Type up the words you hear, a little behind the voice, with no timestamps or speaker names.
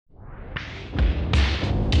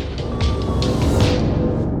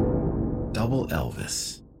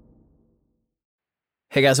Tecovas.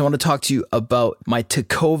 Hey guys, I want to talk to you about my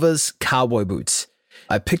Tecovas cowboy boots.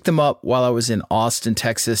 I picked them up while I was in Austin,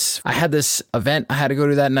 Texas. I had this event I had to go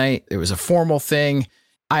to that night. It was a formal thing.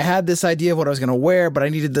 I had this idea of what I was going to wear, but I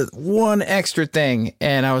needed the one extra thing.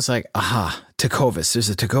 And I was like, aha, Tecovas. There's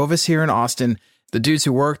a Tecovas here in Austin. The dudes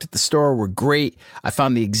who worked at the store were great. I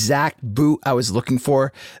found the exact boot I was looking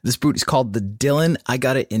for. This boot is called the Dylan. I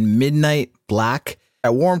got it in midnight black. I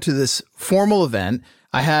wore them to this formal event.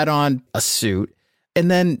 I had on a suit. And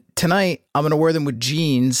then tonight, I'm going to wear them with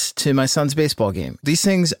jeans to my son's baseball game. These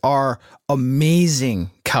things are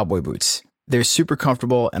amazing cowboy boots. They're super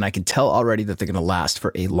comfortable, and I can tell already that they're going to last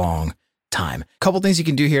for a long time. A couple things you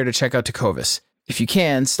can do here to check out Tecovas. If you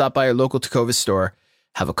can, stop by your local Tecovas store,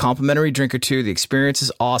 have a complimentary drink or two. The experience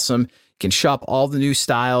is awesome. You can shop all the new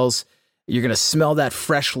styles. You're going to smell that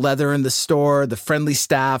fresh leather in the store. The friendly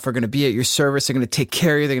staff are going to be at your service. They're going to take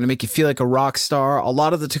care of you. They're going to make you feel like a rock star. A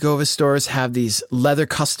lot of the Tecovas stores have these leather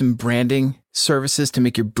custom branding services to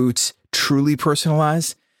make your boots truly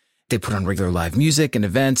personalized. They put on regular live music and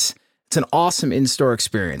events. It's an awesome in-store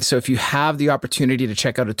experience. So if you have the opportunity to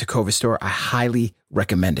check out a Tecovas store, I highly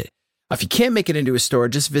recommend it. If you can't make it into a store,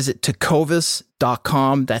 just visit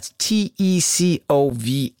tecovas.com. That's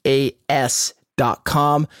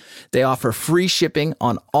TECOVAS.com. They offer free shipping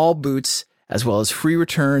on all boots, as well as free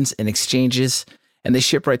returns and exchanges, and they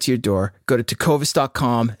ship right to your door. Go to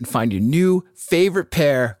tecovas.com and find your new favorite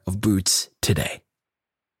pair of boots today.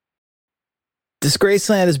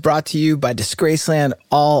 Disgraceland is brought to you by Disgraceland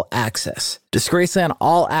All Access. Disgraceland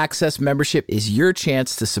All Access membership is your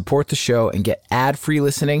chance to support the show and get ad-free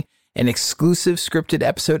listening, an exclusive scripted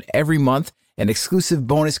episode every month, and exclusive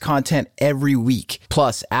bonus content every week,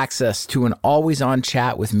 plus access to an always-on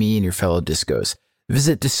chat with me and your fellow discos.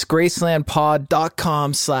 Visit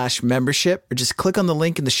disgracelandpod.com/membership or just click on the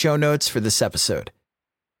link in the show notes for this episode.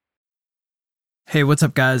 Hey, what's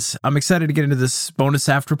up, guys? I'm excited to get into this bonus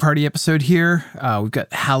after party episode here. We've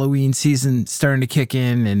got Halloween season starting to kick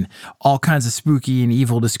in and all kinds of spooky and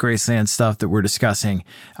evil Disgraceland stuff that we're discussing.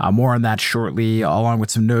 More on that shortly, along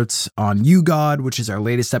with some notes on You God, which is our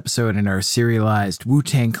latest episode in our serialized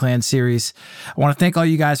Wu-Tang Clan series. I want to thank all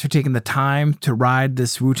you guys for taking the time to ride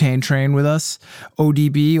this Wu-Tang train with us.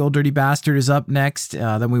 ODB, Old Dirty Bastard, is up next.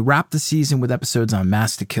 Then we wrap the season with episodes on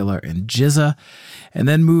Master Killer and Jizza, and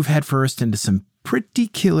then move headfirst into some pretty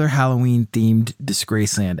killer Halloween themed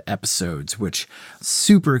Disgraceland episodes, which I'm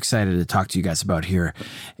super excited to talk to you guys about here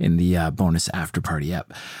in the bonus after party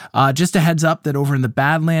ep. Just a heads up that over in the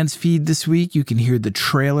Badlands feed this week, you can hear the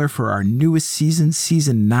trailer for our newest season,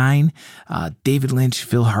 season 9. David Lynch,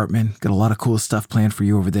 Phil Hartman, got a lot of cool stuff planned for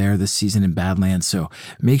you over there this season in Badlands. So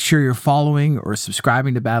make sure you're following or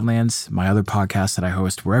subscribing to Badlands, my other podcast that I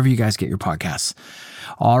host, wherever you guys get your podcasts.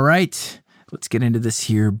 All right, let's get into this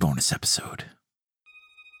here bonus episode.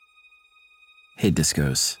 Hey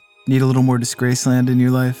discos, need a little more Disgraceland in your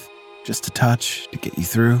life? Just a touch to get you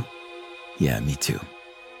through? Yeah, me too.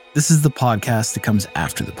 This is the podcast that comes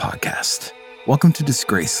after the podcast. Welcome to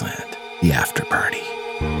Disgraceland, the after party.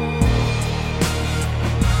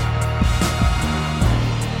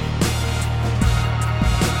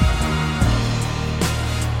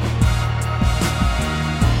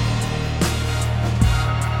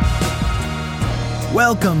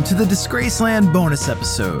 Welcome to the Disgraceland bonus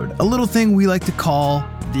episode, a little thing we like to call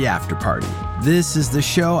the after party. This is the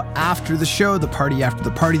show after the show, the party after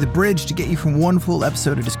the party, the bridge to get you from one full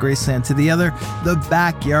episode of Disgraceland to the other, the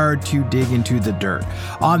backyard to dig into the dirt.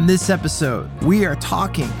 On this episode, we are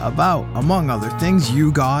talking about, among other things,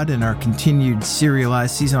 You God and our continued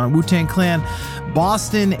serialized season on Wu-Tang Clan,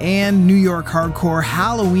 Boston and New York hardcore,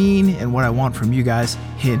 Halloween, and what I want from you guys.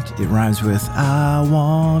 Hint, it rhymes with I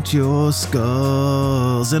want your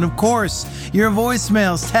skulls. And of course, your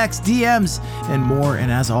voicemails, texts, DMs, and more.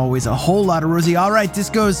 And as always, a whole lot of Rosie. All right,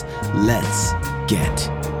 discos, let's get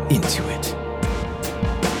into it.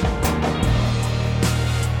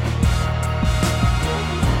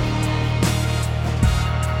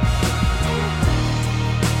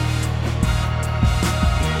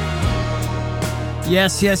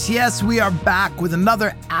 Yes, we are back with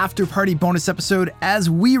another after party bonus episode as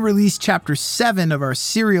we release chapter 7 of our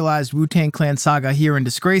serialized Wu-Tang Clan saga here in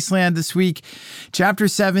Disgraceland this week. Chapter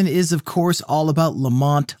 7 is, of course, all about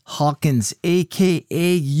Lamont Hawkins,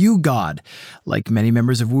 aka You God. Like many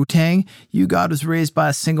members of Wu-Tang, You God was raised by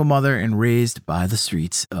a single mother and raised by the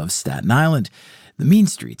streets of Staten Island. The mean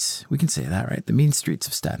streets. We can say that, right? The mean streets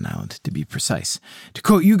of Staten Island, to be precise. To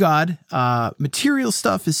quote You God, material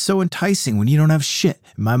stuff is so enticing when you don't have shit.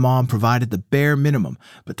 My mom provided the bare minimum,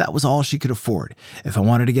 but that was all she could afford. If I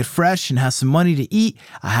wanted to get fresh and have some money to eat,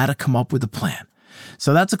 I had to come up with a plan.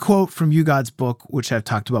 So that's a quote from You God's book, which I've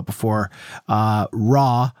talked about before,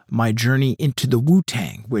 Raw, My Journey into the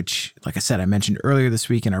Wu-Tang, which, like I said, I mentioned earlier this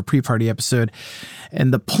week in our pre-party episode.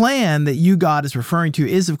 And the plan that You God is referring to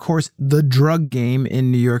is, of course, the drug game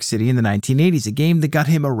in New York City in the 1980s, a game that got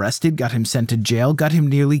him arrested, got him sent to jail, got him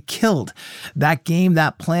nearly killed. That game,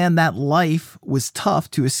 that plan, that life was tough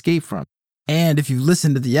to escape from. And if you've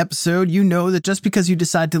listened to the episode, you know that just because you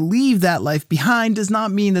decide to leave that life behind does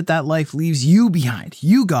not mean that that life leaves you behind.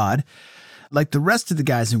 You, God, like the rest of the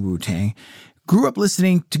guys in Wu-Tang, grew up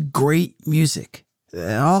listening to great music.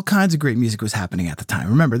 All kinds of great music was happening at the time.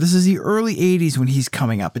 Remember, this is the early 80s when he's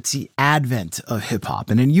coming up. It's the advent of hip-hop.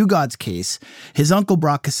 And in You God's case, his uncle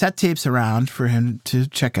brought cassette tapes around for him to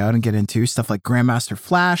check out and get into, stuff like Grandmaster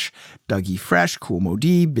Flash, Dougie Fresh, Kool Moe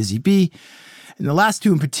Dee, Busy Bee. And the last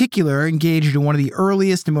two in particular engaged in one of the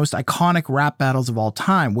earliest and most iconic rap battles of all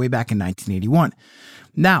time, way back in 1981.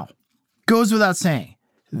 Now, goes without saying,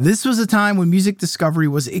 this was a time when music discovery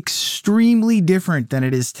was extremely different than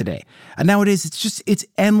it is today. And nowadays, it's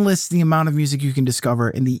endless the amount of music you can discover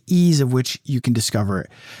and the ease of which you can discover it.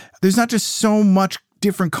 There's not just so much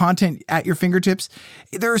different content at your fingertips.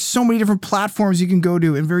 There are so many different platforms you can go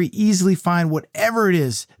to and very easily find whatever it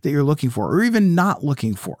is that you're looking for or even not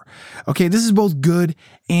looking for. Okay, this is both good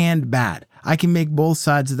and bad. I can make both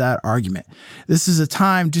sides of that argument. This is a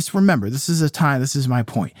time, just remember, this is my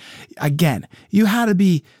point. Again, you had to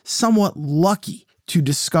be somewhat lucky to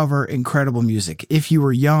discover incredible music if you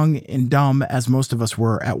were young and dumb, as most of us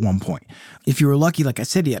were at one point. If you were lucky, like I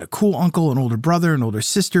said, you had a cool uncle, an older brother, an older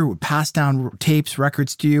sister would pass down tapes,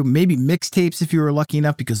 records to you, maybe mixtapes if you were lucky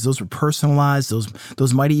enough because those were personalized,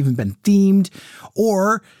 those might have even been themed.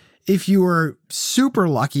 Or if you were super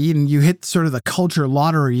lucky and you hit sort of the culture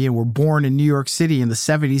lottery and were born in New York City in the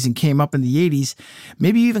 70s and came up in the 80s,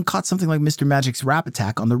 maybe you even caught something like Mr. Magic's Rap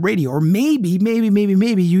Attack on the radio. Or maybe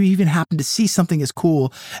you even happened to see something as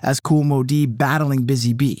cool as Kool Moe Dee battling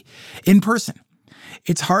Busy Bee in person.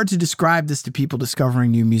 It's hard to describe this to people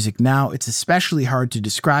discovering new music now. It's especially hard to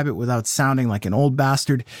describe it without sounding like an old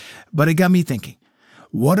bastard. But it got me thinking.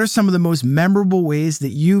 What are some of the most memorable ways that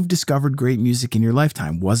you've discovered great music in your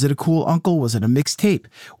lifetime? Was it a cool uncle? Was it a mixtape?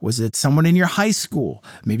 Was it someone in your high school?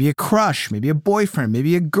 Maybe a crush, maybe a boyfriend,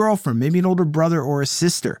 maybe a girlfriend, maybe an older brother or a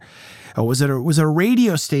sister? Or was it a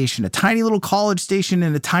radio station, a tiny little college station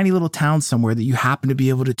in a tiny little town somewhere that you happen to be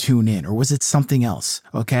able to tune in? Or was it something else?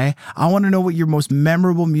 Okay? I want to know what your most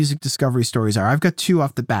memorable music discovery stories are. I've got two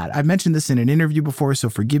off the bat. I mentioned this in an interview before, so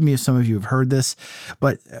forgive me if some of you have heard this.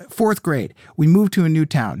 But fourth grade, we moved to a new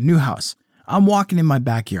town, new house. I'm walking in my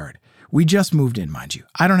backyard. We just moved in, mind you.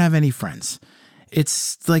 I don't have any friends.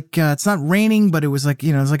 It's like, it's not raining, but it was like,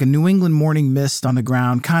 it's like a New England morning mist on the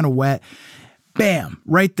ground, kind of wet. Bam,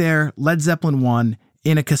 right there, Led Zeppelin 1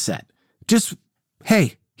 in a cassette. Just,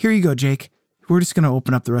 hey, here you go, Jake. We're just going to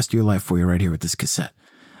open up the rest of your life for you right here with this cassette.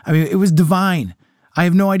 I mean, it was divine. I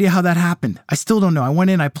have no idea how that happened. I still don't know. I went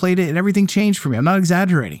in, I played it, and everything changed for me. I'm not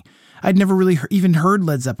exaggerating. I'd never really even heard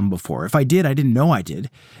Led Zeppelin before. If I did, I didn't know I did.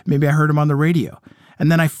 Maybe I heard him on the radio. And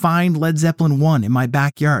then I find Led Zeppelin 1 in my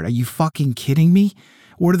backyard. Are you fucking kidding me?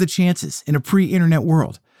 What are the chances in a pre-internet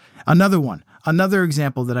world? Another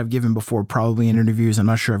example that I've given before, probably in interviews. I'm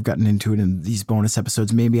not sure I've gotten into it in these bonus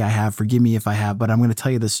episodes. Maybe I have. Forgive me if I have, but I'm going to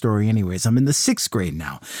tell you this story anyways. I'm in the 6th grade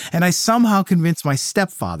now, and I somehow convinced my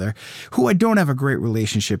stepfather, who I don't have a great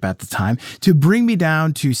relationship at the time, to bring me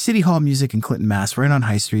down to City Hall Music in Clinton, Mass, right on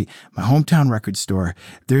High Street, my hometown record store.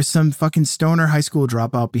 There's some fucking stoner high school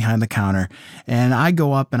dropout behind the counter, and I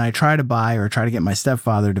go up and I try to get my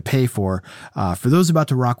stepfather to pay for Those About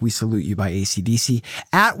to Rock, We Salute You by AC/DC,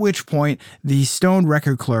 at which point the stoned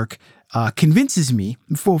record clerk convinces me,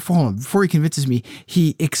 before he convinces me,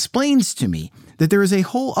 he explains to me that there is a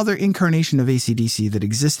whole other incarnation of AC/DC that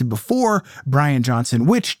existed before Brian Johnson,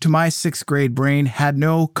 which to my 6th grade brain had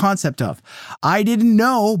no concept of. I didn't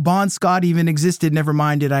know Bon Scott even existed. Never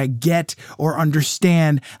mind did I get or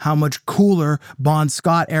understand how much cooler Bon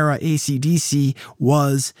Scott era AC/DC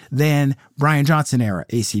was than Brian Johnson era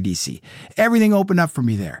AC/DC. Everything opened up for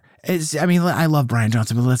me there. I love Brian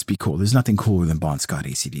Johnson, but let's be cool. There's nothing cooler than Bon Scott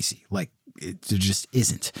AC/DC. There just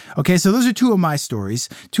isn't. Okay, so those are two of my stories,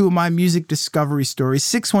 two of my music discovery stories.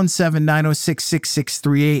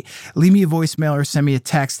 617-906-6638. Leave me a voicemail or send me a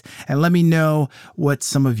text and let me know what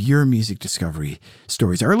some of your music discovery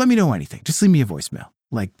stories are. Or let me know anything. Just leave me a voicemail,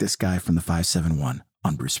 like this guy from the 571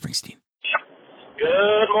 on Bruce Springsteen.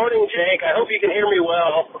 Good morning, Jake. I hope you can hear me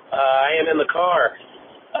well. I am in the car.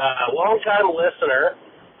 Long-time listener.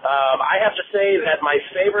 I have to say that my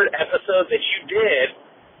favorite episode that you did,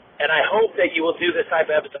 and I hope that you will do this type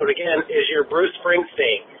of episode again, is your Bruce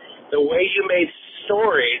Springsteen. The way you made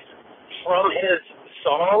stories from his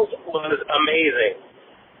songs was amazing.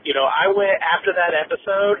 You know, I went after that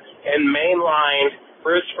episode and mainlined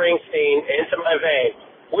Bruce Springsteen into my vein,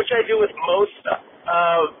 which I do with most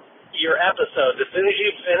of your episodes. As soon as you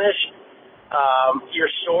finish your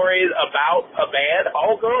stories about a band,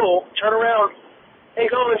 I'll go turn around and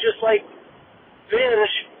go and just like binge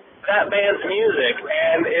that band's music,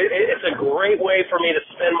 and it's a great way for me to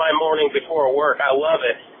spend my morning before work. I love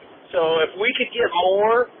it. So if we could get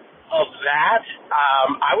more of that,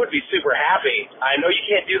 I would be super happy. I know you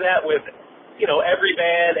can't do that with, you know, every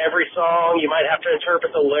band, every song. You might have to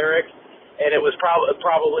interpret the lyric, and it was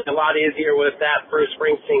probably a lot easier with that Bruce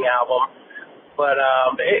Springsteen album. But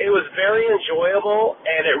it was very enjoyable,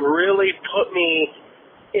 and it really put me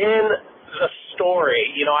in the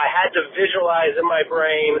story. You know, I had to visualize in my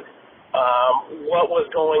brain what was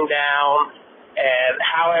going down and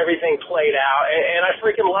how everything played out, and I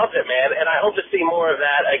freaking loved it, man, and I hope to see more of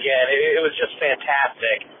that again. It was just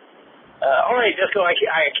fantastic. All right, Disco, I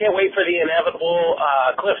can't wait for the inevitable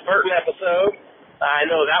Cliff Burton episode. I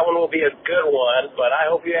know that one will be a good one, but I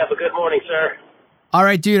hope you have a good morning, sir. All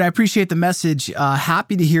right, dude, I appreciate the message.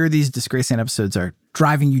 Happy to hear these Disgraceland episodes are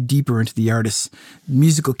driving you deeper into the artist's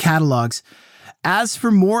musical catalogs. As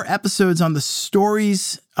for more episodes on the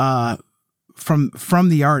stories from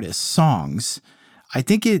the artist's songs, I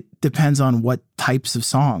think it depends on what types of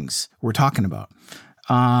songs we're talking about.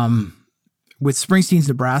 With Springsteen's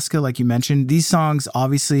Nebraska, like you mentioned, these songs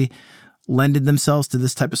obviously lended themselves to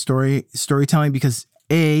this type of storytelling because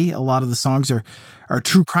a lot of the songs are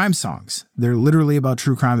true crime songs. They're literally about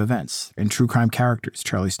true crime events and true crime characters.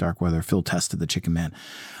 Charlie Starkweather, Phil Testa, the Chicken Man.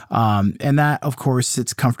 And that, of course,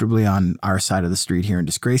 sits comfortably on our side of the street here in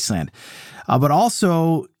Disgraceland. But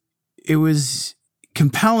also, it was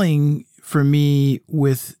compelling for me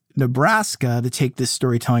with Nebraska to take this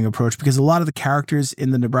storytelling approach because a lot of the characters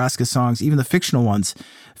in the Nebraska songs, even the fictional ones,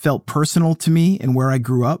 felt personal to me and where I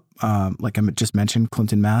grew up. Like I just mentioned,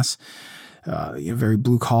 Clinton, Mass. Very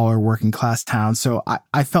blue collar working class town. So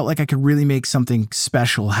I felt like I could really make something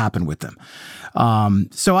special happen with them.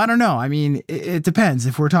 So I don't know. I mean, it depends.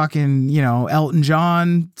 If we're talking, you know, Elton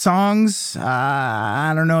John songs,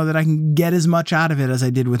 I don't know that I can get as much out of it as I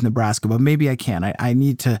did with Nebraska, but maybe I can. I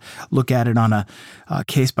need to look at it on a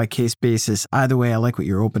case by case basis. Either way, I like what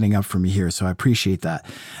you're opening up for me here. So I appreciate that.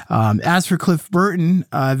 As for Cliff Burton,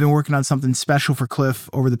 I've been working on something special for Cliff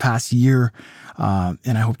over the past year.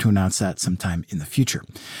 And I hope to announce that sometime in the future.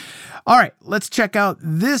 All right, let's check out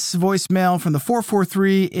this voicemail from the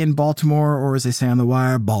 443 in Baltimore, or as they say on the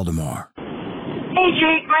wire, Baltimore. Hey,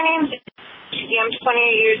 Jake. My name's Jake. I'm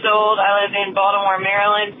 28 years old. I live in Baltimore,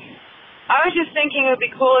 Maryland. I was just thinking it would be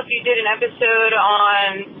cool if you did an episode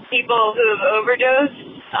on people who have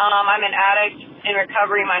overdosed. I'm an addict in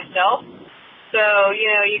recovery myself. So, you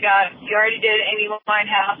know, you already did Amy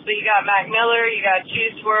Winehouse, but you got Mac Miller, you got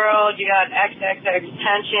Juice WRLD, you got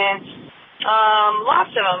XXXTentacion,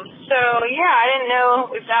 lots of them. So, yeah, I didn't know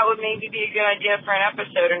if that would maybe be a good idea for an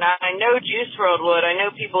episode or not. I know Juice WRLD would. I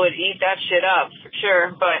know people would eat that shit up, for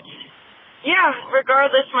sure. But, yeah,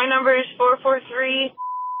 regardless, my number is 443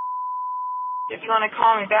 if you want to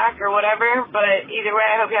call me back or whatever. But either way,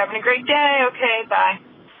 I hope you're having a great day. Okay, bye.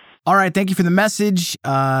 All right, thank you for the message.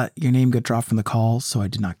 Your name got dropped from the call, so I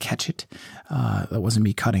did not catch it. That wasn't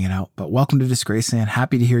me cutting it out. But welcome to Disgraceland.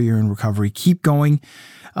 Happy to hear you're in recovery. Keep going.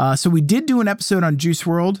 So we did do an episode on Juice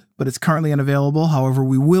WRLD, but it's currently unavailable. However,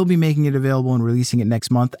 we will be making it available and releasing it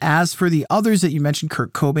next month. As for the others that you mentioned,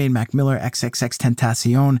 Kurt Cobain, Mac Miller,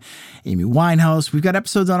 XXXTentacion, Amy Winehouse, we've got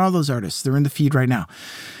episodes on all those artists. They're in the feed right now.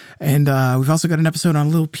 And we've also got an episode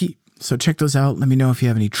on Lil Peep. So check those out. Let me know if you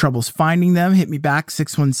have any troubles finding them. Hit me back,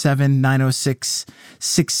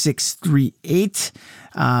 617-906-6638.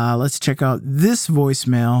 Let's check out this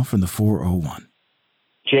voicemail from the 401.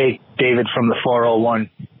 Jake, David from the 401.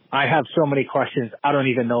 I have so many questions. I don't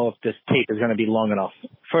even know if this tape is going to be long enough.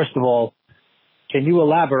 First of all, can you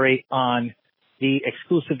elaborate on the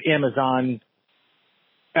exclusive Amazon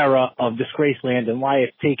era of Disgraceland and why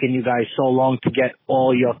it's taken you guys so long to get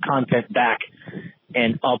all your content back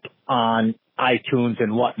and up on iTunes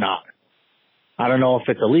and whatnot? I don't know if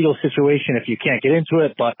it's a legal situation, if you can't get into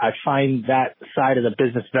it, but I find that side of the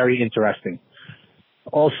business very interesting.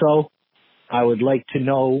 Also, I would like to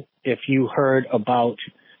know if you heard about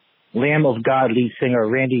Lamb of God lead singer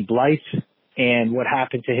Randy Blythe and what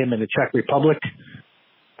happened to him in the Czech Republic,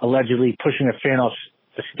 allegedly pushing a fan off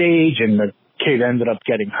the stage, and the kid ended up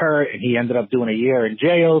getting hurt, and he ended up doing a year in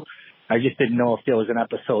jail. I just didn't know if there was an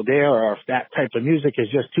episode there or if that type of music is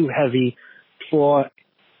just too heavy for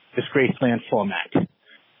Disgraceland format.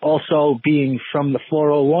 Also, being from the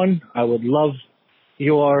 401, I would love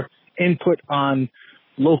your input on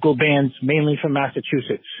local bands, mainly from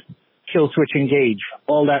Massachusetts. Killswitch Engage,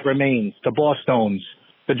 All That Remains, the Bosstones,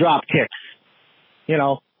 the Dropkicks, you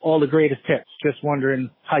know, all the greatest hits. Just wondering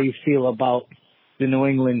how you feel about the New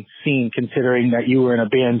England scene, considering that you were in a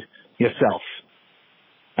band yourself.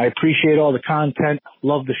 I appreciate all the content.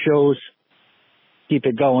 Love the shows. Keep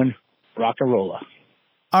it going. Rock and rolla.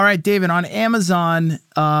 All right, David, on Amazon,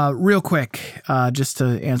 real quick, just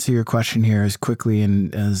to answer your question here as quickly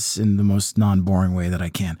and as in the most non-boring way that I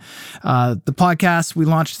can. The podcast, we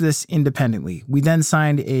launched this independently. We then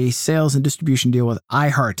signed a sales and distribution deal with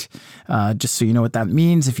iHeart. Just so you know what that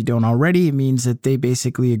means, if you don't already, it means that they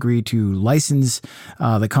basically agree to license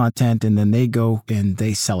the content, and then they go and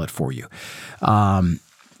they sell it for you.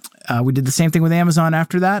 We did the same thing with Amazon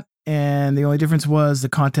after that. And the only difference was the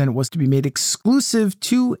content was to be made exclusive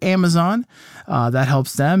to Amazon. That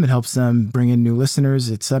helps them. It helps them bring in new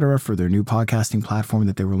listeners, etc., for their new podcasting platform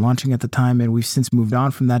that they were launching at the time. And we've since moved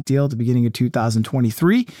on from that deal at the beginning of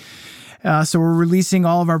 2023. So we're releasing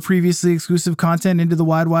all of our previously exclusive content into the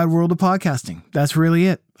wide world of podcasting. That's really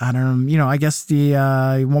it. I guess the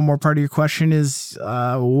one more part of your question is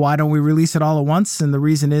why don't we release it all at once? And the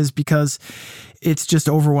reason is because it's just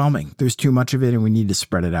overwhelming. There's too much of it, and we need to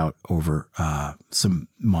spread it out over some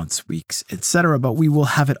months, weeks, etc. But we will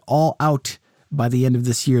have it all out by the end of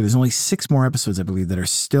this year. There's only 6 more episodes, I believe, that are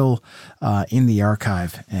still in the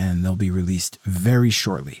archive, and they'll be released very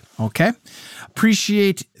shortly. Okay?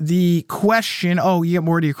 Appreciate the question. Oh, you get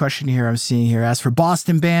more to your question here. I'm seeing here. As for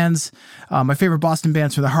Boston bands, my favorite Boston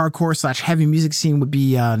bands for the hardcore/heavy music scene would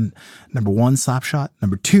be number 1, Slapshot.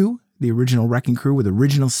 Number 2, the original Wrecking Crew with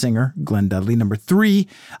original singer Glenn Dudley. Number 3,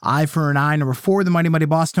 Eye for an Eye. Number 4, the Mighty Mighty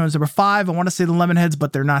Bosstones. Number 5, I want to say the Lemonheads,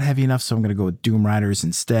 but they're not heavy enough, so I'm going to go with Doom Riders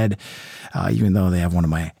instead, even though they have one of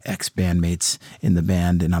my ex-bandmates in the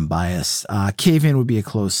band, and I'm biased. Cave In would be a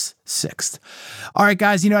close 6th. All right,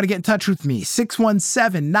 guys, you know how to get in touch with me.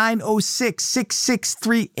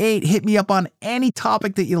 617-906-6638. Hit me up on any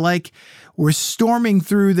topic that you like. We're storming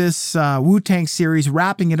through this Wu-Tang series,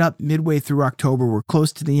 wrapping it up midway through October. We're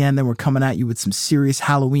close to the end, then we're coming at you with some serious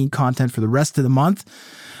Halloween content for the rest of the month.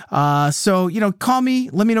 So, call me.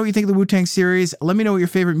 Let me know what you think of the Wu-Tang series. Let me know what your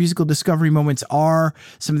favorite musical discovery moments are,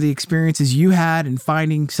 some of the experiences you had in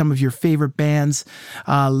finding some of your favorite bands.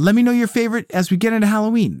 Let me know your favorite as we get into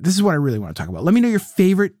Halloween. This is what I really want to talk about. Let me know your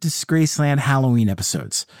favorite Disgraceland Halloween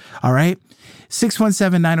episodes. All right?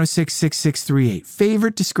 617-906-6638.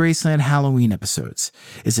 Favorite Disgraceland Halloween episodes.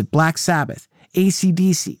 Is it Black Sabbath,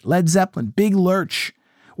 AC/DC, Led Zeppelin, Big Lurch?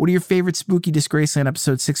 What are your favorite spooky Disgraceland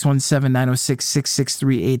episodes?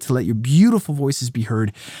 617-906-6638 to let your beautiful voices be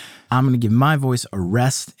heard. I'm going to give my voice a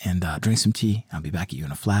rest and drink some tea. I'll be back at you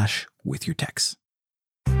in a flash with your texts.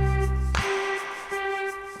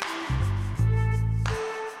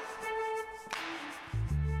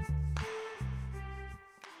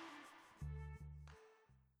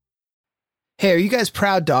 Hey, are you guys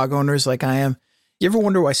proud dog owners like I am? You ever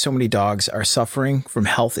wonder why so many dogs are suffering from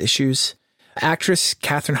health issues? Actress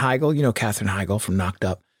Katherine Heigl, you know Katherine Heigl from Knocked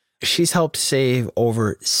Up, she's helped save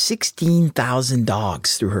over 16,000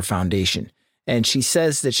 dogs through her foundation. And she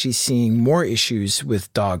says that she's seeing more issues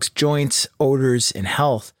with dogs' joints, odors, and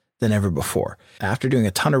health than ever before. After doing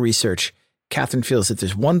a ton of research, Katherine feels that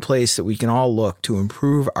there's one place that we can all look to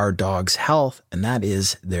improve our dog's health, and that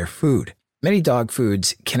is their food. Many dog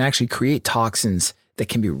foods can actually create toxins that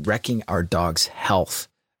can be wrecking our dog's health.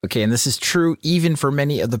 Okay, and this is true even for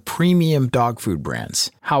many of the premium dog food brands.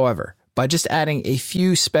 However, by just adding a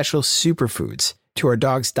few special superfoods to our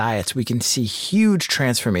dog's diets, we can see huge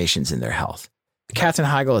transformations in their health. Katherine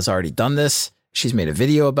Heigl has already done this. She's made a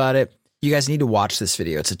video about it. You guys need to watch this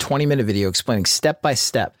video. It's a 20-minute video explaining step by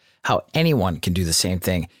step how anyone can do the same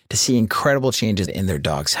thing to see incredible changes in their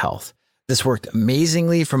dog's health. This worked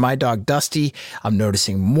amazingly for my dog, Dusty. I'm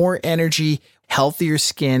noticing more energy, healthier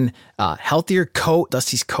skin, healthier coat.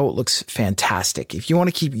 Dusty's coat looks fantastic. If you want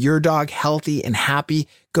to keep your dog healthy and happy,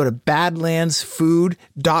 go to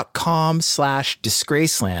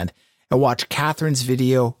badlandsfood.com/disgraceland and watch Katherine's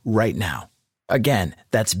video right now. Again,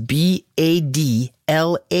 that's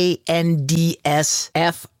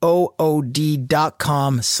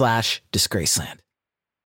badlandsfood.com/disgraceland.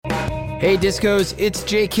 Hey Discos, it's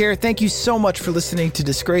Jake here. Thank you so much for listening to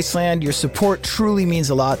Disgraceland. Your support truly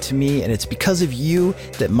means a lot to me, and it's because of you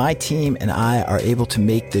that my team and I are able to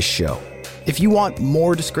make this show. If you want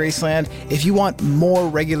more Disgraceland, if you want more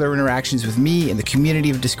regular interactions with me and the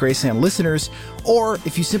community of Disgraceland listeners, or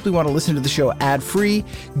if you simply want to listen to the show ad-free,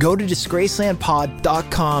 go to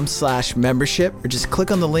disgracelandpod.com/membership or just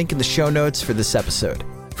click on the link in the show notes for this episode.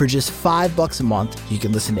 For just $5 a month, you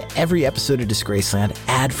can listen to every episode of Disgraceland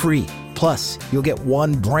ad-free. Plus, you'll get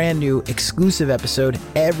one brand new exclusive episode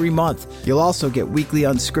every month. You'll also get weekly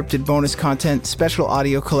unscripted bonus content, special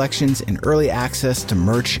audio collections, and early access to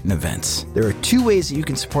merch and events. There are 2 ways that you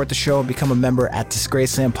can support the show and become a member at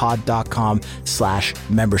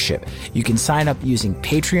disgracelandpod.com/membership. You can sign up using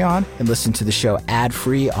Patreon and listen to the show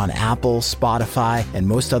ad-free on Apple, Spotify, and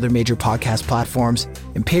most other major podcast platforms.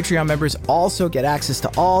 And Patreon members also get access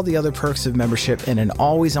to all the other perks of membership and an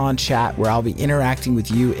always-on chat where I'll be interacting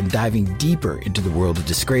with you and diving deeper into the world of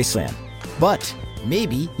Disgraceland. But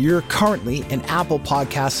maybe you're currently an Apple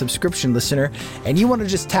Podcast subscription listener and you want to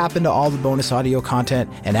just tap into all the bonus audio content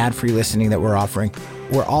and ad-free listening that we're offering.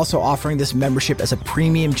 We're also offering this membership as a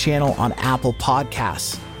premium channel on Apple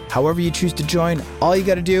Podcasts. However you choose to join, all you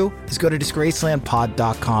got to do is go to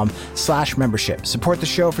disgracelandpod.com/membership. Support the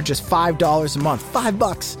show for just $5 a month,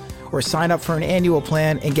 $5, or sign up for an annual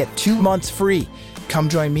plan and get 2 months free. Come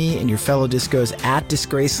join me and your fellow discos at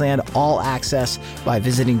Disgraceland All Access by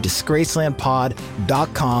visiting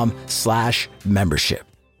disgracelandpod.com/membership.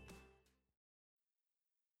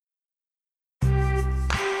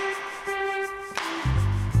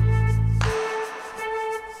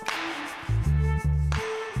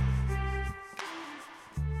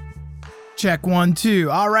 Check 1, 2.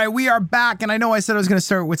 All right, we are back. And I know I said I was going to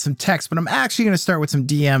start with some text, but I'm actually going to start with some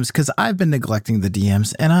DMs because I've been neglecting the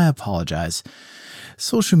DMs and I apologize.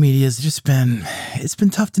 Social media has just it's been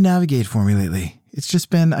tough to navigate for me lately. It's just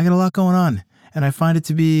been, I got a lot going on and I find it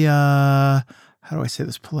to be, how do I say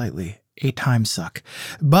this politely? A time suck.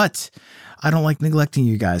 But I don't like neglecting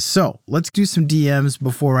you guys. So let's do some DMs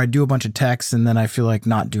before I do a bunch of texts and then I feel like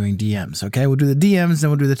not doing DMs. Okay, we'll do the DMs, then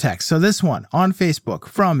we'll do the text. So this one on Facebook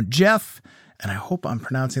from Jeff, and I hope I'm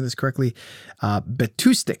pronouncing this correctly,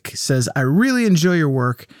 Betustik says, I really enjoy your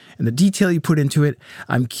work and the detail you put into it.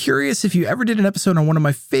 I'm curious if you ever did an episode on one of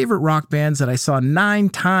my favorite rock bands that I saw 9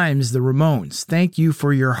 times, the Ramones. Thank you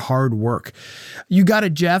for your hard work. You got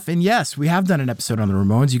it, Jeff. And yes, we have done an episode on the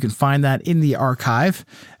Ramones. You can find that in the archive.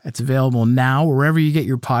 It's available now wherever you get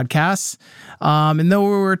your podcasts. And though we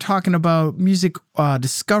were talking about music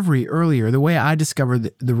discovery earlier, the way I discovered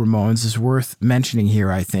the Ramones is worth mentioning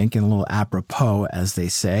here, I think, and a little apropos, as they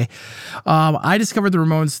say. I discovered the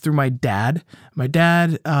Ramones through my dad. My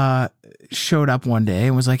dad showed up one day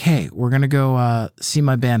and was like, hey, we're going to go see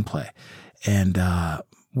my band play. And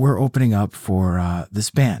we're opening up for this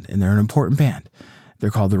band, and they're an important band. They're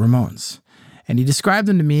called the Ramones. And he described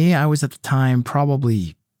them to me. I was at the time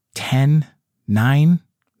probably 10, 9,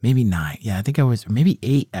 maybe 9. Yeah, I think I was maybe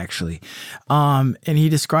 8 actually. And he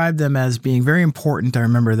described them as being very important. I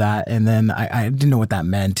remember that. And then I didn't know what that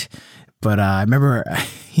meant. But I remember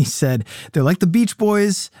he said, they're like the Beach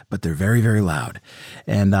Boys, but they're very, very loud.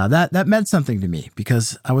 And that meant something to me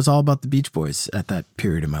because I was all about the Beach Boys at that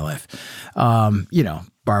period in my life.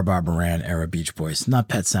 Barbara Moran era Beach Boys, not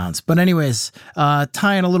Pet Sounds. But anyways,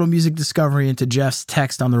 tying a little music discovery into Jeff's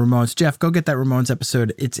text on the Ramones. Jeff, go get that Ramones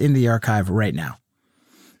episode. It's in the archive right now.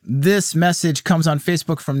 This message comes on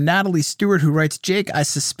Facebook from Natalie Stewart, who writes, Jake, I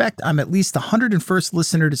suspect I'm at least the 101st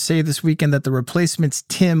listener to say this weekend that the Replacements'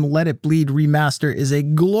 Tim Let It Bleed remaster is a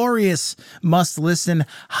glorious must-listen.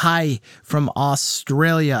 Hi from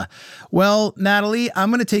Australia. Well, Natalie, I'm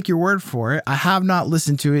going to take your word for it. I have not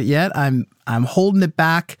listened to it yet. I'm holding it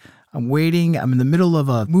back. I'm waiting. I'm in the middle of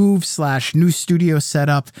a move/new studio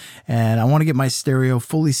setup, and I want to get my stereo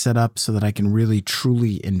fully set up so that I can really,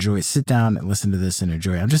 truly sit down and listen to this and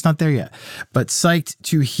enjoy it. I'm just not there yet, but psyched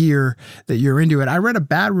to hear that you're into it. I read a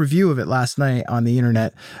bad review of it last night on the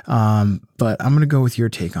internet, but I'm going to go with your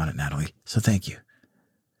take on it, Natalie. So thank you.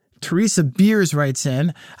 Teresa Beers writes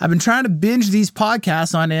in, I've been trying to binge these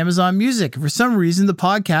podcasts on Amazon Music. For some reason, the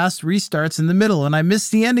podcast restarts in the middle and I miss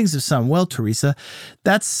the endings of some. Well, Teresa,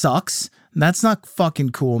 that sucks. That's not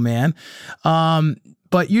fucking cool, man.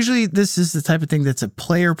 But usually this is the type of thing that's a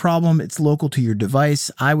player problem. It's local to your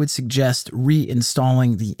device. I would suggest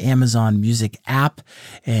reinstalling the Amazon Music app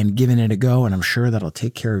and giving it a go, and I'm sure that'll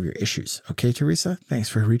take care of your issues. Okay, Teresa? Thanks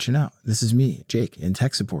for reaching out. This is me, Jake, in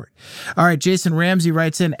tech support. All right, Jason Ramsey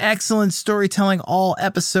writes in, excellent storytelling, all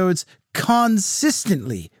episodes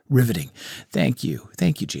consistently riveting. Thank you.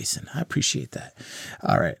 Thank you, Jason. I appreciate that.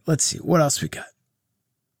 All right, let's see. What else we got?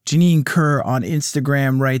 Janine Kerr on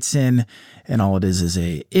Instagram writes in, and all it is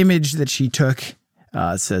a image that she took.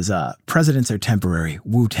 It says, presidents are temporary.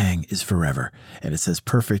 Wu-Tang is forever. And it says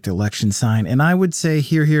perfect election sign. And I would say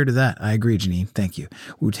hear to that. I agree, Janine. Thank you.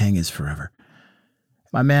 Wu-Tang is forever.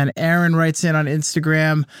 My man Aaron writes in on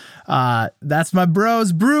Instagram. That's my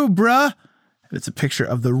bro's brew, bruh. It's a picture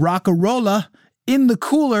of the Rockarola in the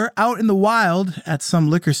cooler out in the wild at some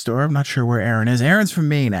liquor store. I'm not sure where Aaron is. Aaron's from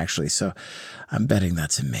Maine, actually, so I'm betting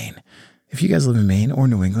that's in Maine. If you guys live in Maine or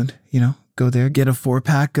New England, go there, get a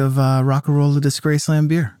 4-pack of Rock-A-Rolla Disgraceland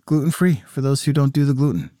beer, gluten-free for those who don't do the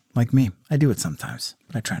gluten, like me. I do it sometimes,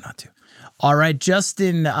 but I try not to. All right,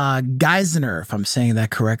 Justin Geisner, if I'm saying that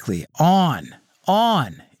correctly, on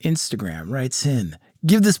Instagram writes in,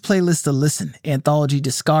 give this playlist a listen, anthology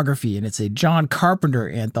discography, and it's a John Carpenter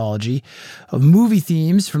anthology of movie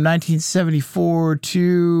themes from 1974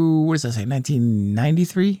 to,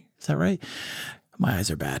 1993? Is that right? My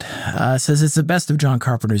eyes are bad. Says it's the best of John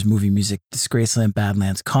Carpenter's movie music, Disgraceland,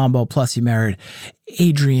 Badlands combo, plus he married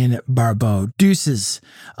Adrienne Barbeau. Deuces.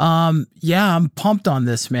 Yeah, I'm pumped on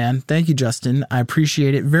this, man. Thank you, Justin. I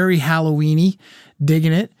appreciate it. Very Halloween-y.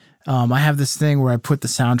 Digging it. I have this thing where I put the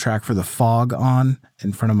soundtrack for The Fog on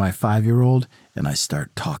in front of my 5-year-old, and I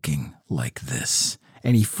start talking like this.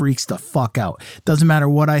 And he freaks the fuck out. Doesn't matter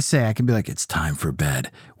what I say. I can be like, it's time for bed.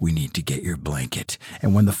 We need to get your blanket.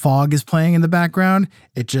 And when The Fog is playing in the background,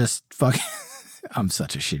 it just fucking... I'm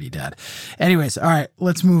such a shitty dad. Anyways, all right,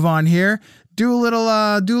 let's move on here. Do a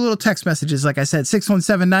little text messages. Like I said,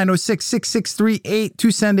 617-906-6638 to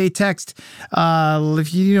send a text.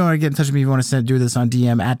 If you want to get in touch with me, you want to do this on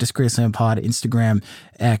DM at Disgraceland Pod, Instagram,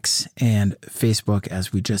 X, and Facebook,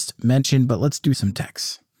 as we just mentioned. But let's do some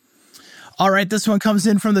texts. All right, this one comes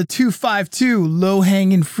in from the 252.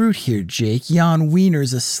 Low-hanging fruit here, Jake. Jan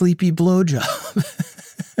Wiener's a sleepy blowjob.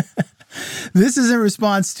 This is in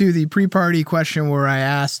response to the pre-party question where I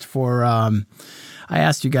asked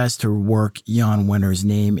you guys to work Jan Wiener's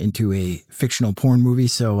name into a fictional porn movie.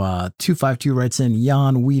 So 252 writes in,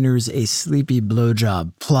 Jan Wiener's a sleepy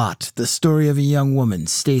blowjob. Plot: the story of a young woman,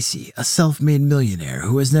 Stacy, a self-made millionaire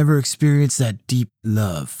who has never experienced that deep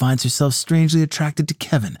love, finds herself strangely attracted to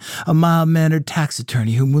Kevin, a mild-mannered tax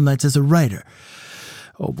attorney who moonlights as a writer.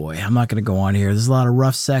 Oh boy, I'm not going to go on here. There's a lot of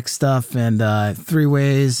rough sex stuff and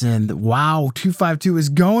three-ways, and wow, 252 is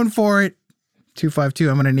going for it. 252,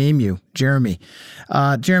 I'm going to name you Jeremy.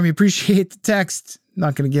 Jeremy, appreciate the text.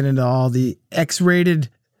 Not going to get into all the X-rated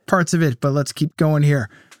parts of it, but let's keep going here.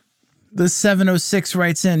 The 706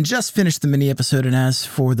 writes in, just finished the mini episode, and as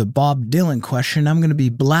for the Bob Dylan question, I'm going to be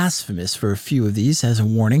blasphemous for a few of these as a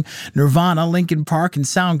warning. Nirvana, Linkin Park, and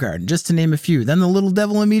Soundgarden, just to name a few. Then the little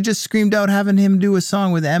devil in me just screamed out having him do a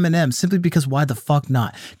song with Eminem, simply because why the fuck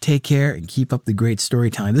not? Take care and keep up the great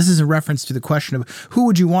storytelling. This is a reference to the question of who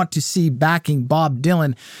would you want to see backing Bob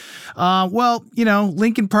Dylan? Well,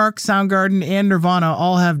 Linkin Park, Soundgarden, and Nirvana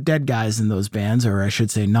all have dead guys in those bands, or I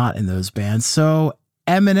should say not in those bands. So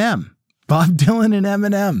Eminem. Bob Dylan and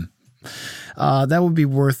Eminem. That would be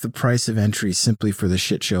worth the price of entry simply for the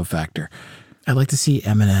shit show factor. I'd like to see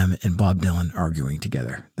Eminem and Bob Dylan arguing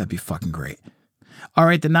together. That'd be fucking great. All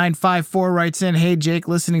right, the 954 writes in, hey, Jake,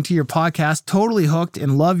 listening to your podcast, totally hooked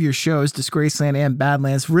and love your shows, Disgraceland and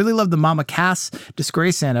Badlands. Really love the Mama Cass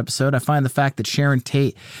Disgraceland episode. I find the fact that Sharon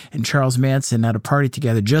Tate and Charles Manson at a party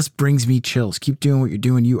together just brings me chills. Keep doing what you're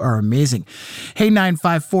doing. You are amazing. Hey,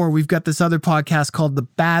 954, we've got this other podcast called The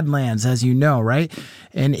Badlands, as you know, right?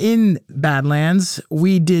 And in Badlands,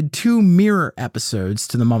 we did 2 mirror episodes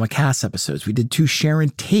to the Mama Cass episodes. We did 2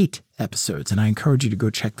 Sharon Tate episodes, and I encourage you to go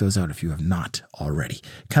check those out if you have not already.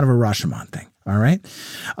 Kind of a Rashomon thing. All right.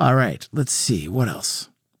 Let's see what else.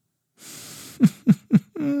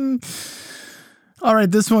 All right,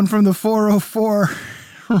 this one from the 404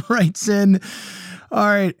 writes in, all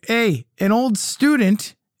right, hey, an old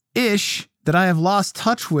student-ish that I have lost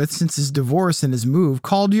touch with since his divorce and his move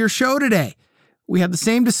called your show today. We had the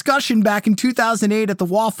same discussion back in 2008 at the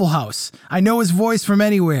Waffle House. I know his voice from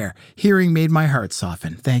anywhere. Hearing made my heart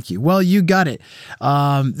soften. Thank you. Well, you got it.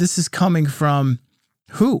 This is coming from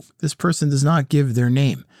who? This person does not give their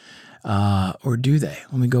name. Or do they?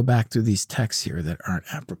 Let me go back through these texts here that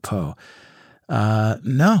aren't apropos.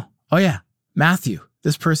 No. Oh, yeah. Matthew.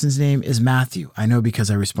 This person's name is Matthew. I know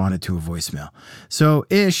because I responded to a voicemail. So,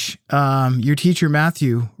 Ish, your teacher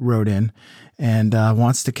Matthew wrote in and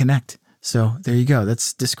wants to connect. So there you go.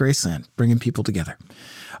 That's Disgraceland, bringing people together.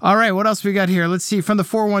 All right, what else we got here? Let's see. From the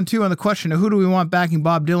 412 on the question of who do we want backing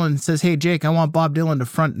Bob Dylan, it says, hey, Jake, I want Bob Dylan to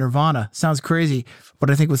front Nirvana. Sounds crazy,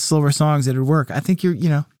 but I think with Silver Songs it would work. I think you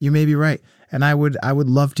may be right. And I would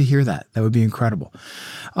love to hear that. That would be incredible.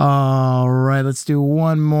 All right, let's do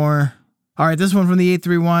one more. All right, this one from the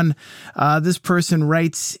 831. This person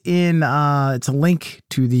writes in, it's a link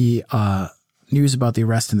to the news about the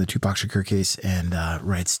arrest in the Tupac Shakur case and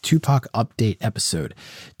writes, Tupac update episode.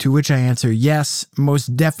 To which I answer, yes,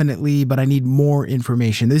 most definitely, but I need more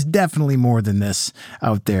information. There's definitely more than this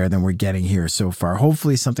out there than we're getting here so far.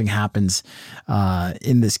 Hopefully something happens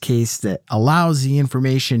in this case that allows the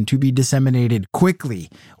information to be disseminated quickly.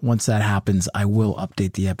 Once that happens, I will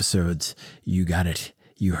update the episodes. You got it.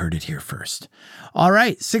 You heard it here first. All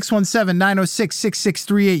right,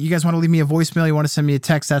 617-906-6638. You guys want to leave me a voicemail? You want to send me a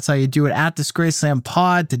text? That's how you do it. At Disgraceland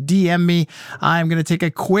Pod to DM me. I'm going to take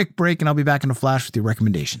a quick break and I'll be back in a flash with your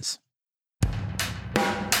recommendations.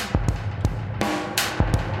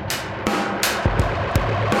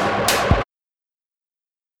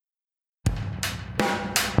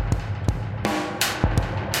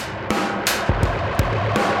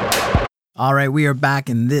 All right, we are back,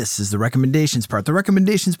 and this is the recommendations part. The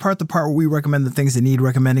recommendations part, the part where we recommend the things that need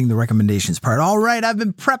recommending, the recommendations part. All right, I've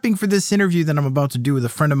been prepping for this interview that I'm about to do with a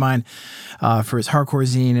friend of mine for his hardcore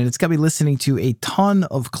zine, and it's got me listening to a ton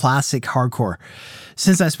of classic hardcore.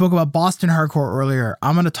 Since I spoke about Boston hardcore earlier,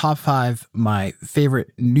 I'm going to top 5 my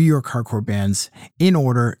favorite New York hardcore bands in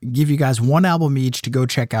order, give you guys one album each to go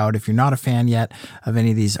check out if you're not a fan yet of any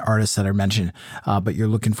of these artists that I mentioned, but you're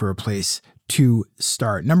looking for a place to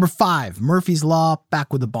start. Number 5, Murphy's Law,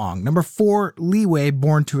 Back with a Bong. Number 4, Leeway,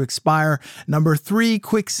 Born to Expire. Number 3,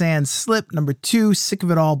 Quicksand Slip. Number 2, Sick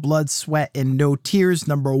of It All, Blood, Sweat, and No Tears.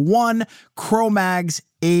 Number 1, Cro-Mags,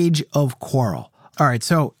 Age of Quarrel. All right,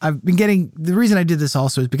 so I've been getting, the reason I did this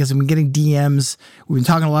also is because I've been getting DMs. We've been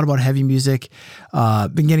talking a lot about heavy music.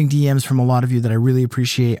 Been getting DMs from a lot of you that I really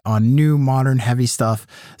appreciate on new, modern, heavy stuff.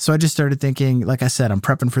 So I just started thinking, like I said, I'm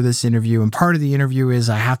prepping for this interview. And part of the interview is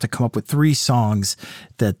I have to come up with 3 songs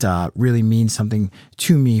that really mean something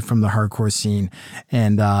to me from the hardcore scene.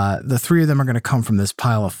 And the 3 of them are going to come from this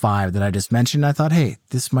pile of 5 that I just mentioned. I thought, hey,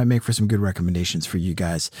 this might make for some good recommendations for you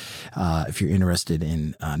guys if you're interested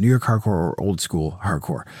in New York hardcore or old school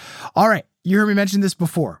hardcore. All right, you heard me mention this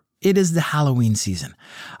before. It is the Halloween season.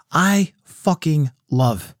 I fucking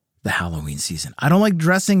love the Halloween season. I don't like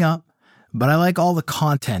dressing up, but I like all the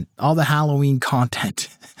content, all the Halloween content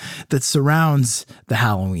that surrounds the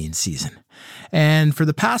Halloween season. And for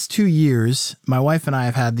the past 2 years, my wife and I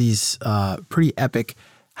have had these pretty epic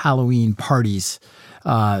Halloween parties,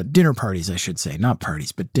 dinner parties, I should say, not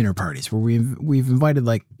parties, but dinner parties where we've invited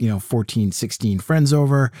 14, 16 friends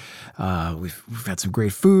over. We've had some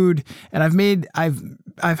great food, and I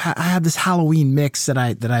had this Halloween mix that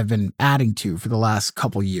I've been adding to for the last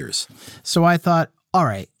couple years. So I thought, all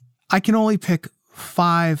right, I can only pick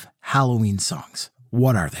 5 Halloween songs.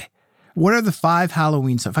 What are they? What are the 5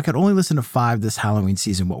 Halloween songs? If I could only listen to 5 this Halloween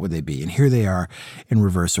season, what would they be? And here they are in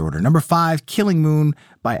reverse order. Number 5, Killing Moon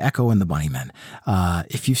by Echo and the Bunnymen.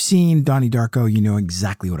 If you've seen Donnie Darko, you know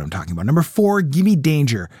exactly what I'm talking about. Number 4, Gimme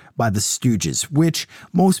Danger by the Stooges, which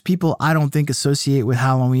most people I don't think associate with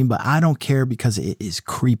Halloween, but I don't care because it is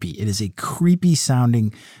creepy. It is a creepy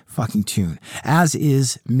sounding fucking tune, as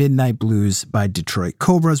is Midnight Blues by Detroit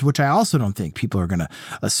Cobras, which I also don't think people are going to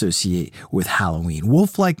associate with Halloween.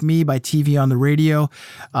 Wolf Like Me by TV on the Radio.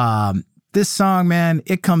 This song, man,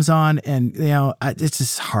 it comes on and, it's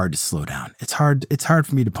just hard to slow down. It's hard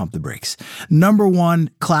for me to pump the brakes. Number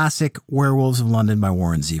 1, classic, Werewolves of London by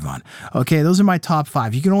Warren Zevon. Okay, those are my top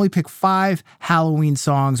 5. You can only pick 5 Halloween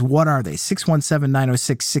songs. What are they?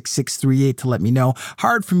 617-906-6638 to let me know.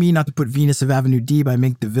 Hard for me not to put Venus of Avenue D by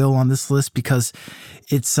Mink DeVille on this list because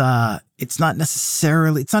it's not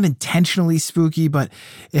intentionally spooky, but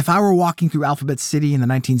if I were walking through Alphabet City in the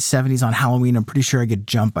 1970s on Halloween, I'm pretty sure I get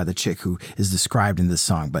jumped by the chick who is described in this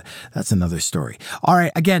song, but that's another story. All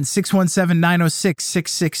right, again,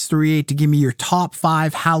 617-906-6638 to give me your top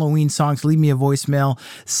 5 Halloween songs. Leave me a voicemail,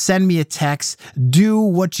 send me a text, Do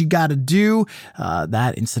What You Gotta Do.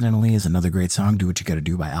 That, incidentally, is another great song, Do What You Gotta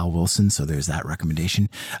Do by Al Wilson, so there's that recommendation.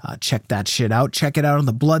 Check that shit out. Check it out on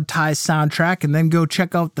the Blood Ties soundtrack, and then go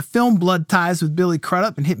check out the film Blood Ties with Billy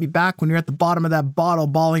Crudup and hit me back when you're at the bottom of that bottle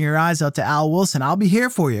bawling your eyes out to Al Wilson. I'll be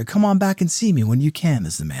here for you. Come on back and see me when you can,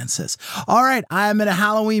 as the man says. All right, I am in a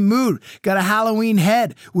Halloween mood. Got a Halloween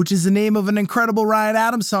Head, which is the name of an incredible Ryan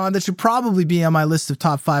Adams song that should probably be on my list of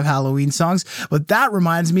top 5 Halloween songs. But that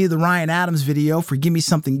reminds me of the Ryan Adams video for Give Me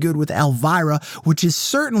Something Good with Elvira, which is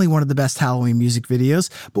certainly one of the best Halloween music videos.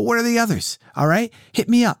 But what are the others? All right, hit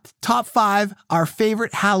me up. Top 5 our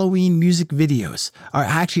favorite Halloween music videos. All right,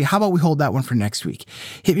 actually, how about we hold that one for next week.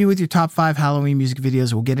 Hit me with your top 5 Halloween music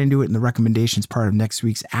videos. We'll get into it in the recommendations part of next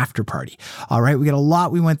week's after party. All right, we got a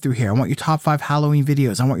lot we went through here. I want your top 5 Halloween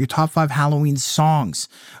videos. I want your top 5 Halloween songs.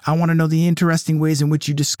 I want to know the interesting ways in which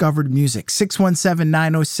you discovered music.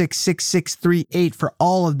 617-906-6638 for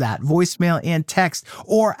all of that. Voicemail and text,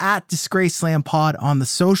 or at Disgraceland Pod on the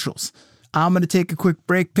socials. I'm going to take a quick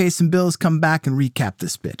break, pay some bills, come back and recap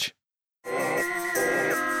this bitch.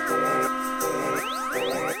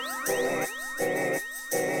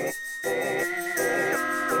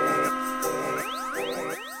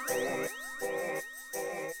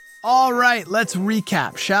 All right, let's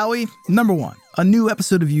recap, shall we? Number 1, a new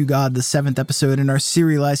episode of You God, the 7th episode in our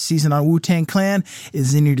serialized season on Wu-Tang Clan,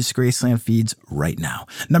 is in your Disgraceland feeds right now.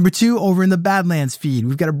 Number 2, over in the Badlands feed,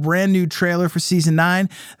 we've got a brand new trailer for season 9.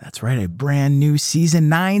 That's right, a brand new season,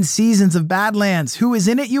 9 seasons of Badlands. Who is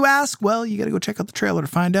in it, you ask? Well, you got to go check out the trailer to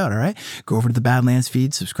find out, all right? Go over to the Badlands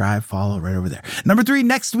feed, subscribe, follow right over there. Number 3,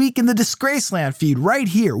 next week in the Disgraceland feed, right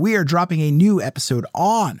here, we are dropping a new episode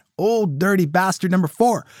on Old Dirty Bastard. Number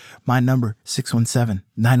 4, my number,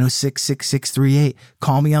 617-906-6638.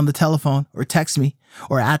 Call me on the telephone or text me,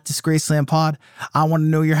 or at Disgraceland Pod. I want to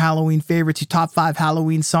know your Halloween favorites, your top 5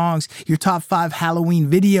 Halloween songs, your top 5 Halloween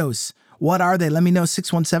videos. What are they? Let me know,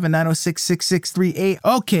 617-906-6638.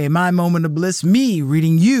 Okay, my moment of bliss, me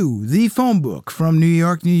reading you the phone book from New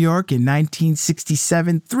York, New York in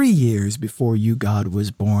 1967, 3 years before You God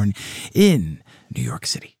was born in New York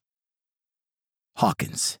City.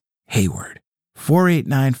 Hawkins, Hayward,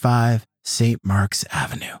 4895 St. Mark's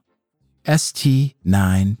Avenue, ST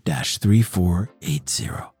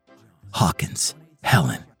 9-3480. Hawkins,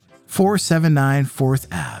 Helen, 479 4th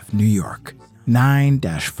Ave, New York,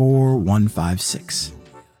 9-4156.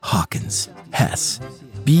 Hawkins, Hess,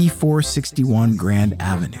 B461 Grand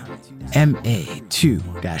Avenue, MA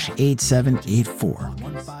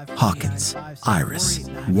 2-8784. Hawkins, Iris,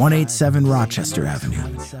 187 Rochester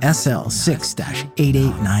Avenue, SL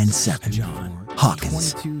 6-8897.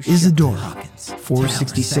 Hawkins, Isadora,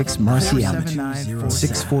 466 Marcy Avenue,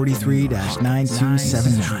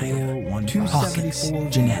 643-9279. Hawkins,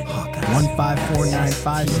 Jeanette,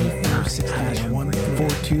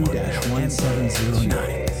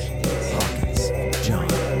 15495-6-142-1709. Hawkins, John,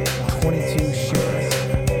 22 Sugar,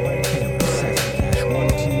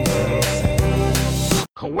 7-1207.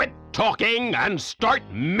 Quit talking and start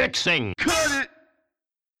mixing.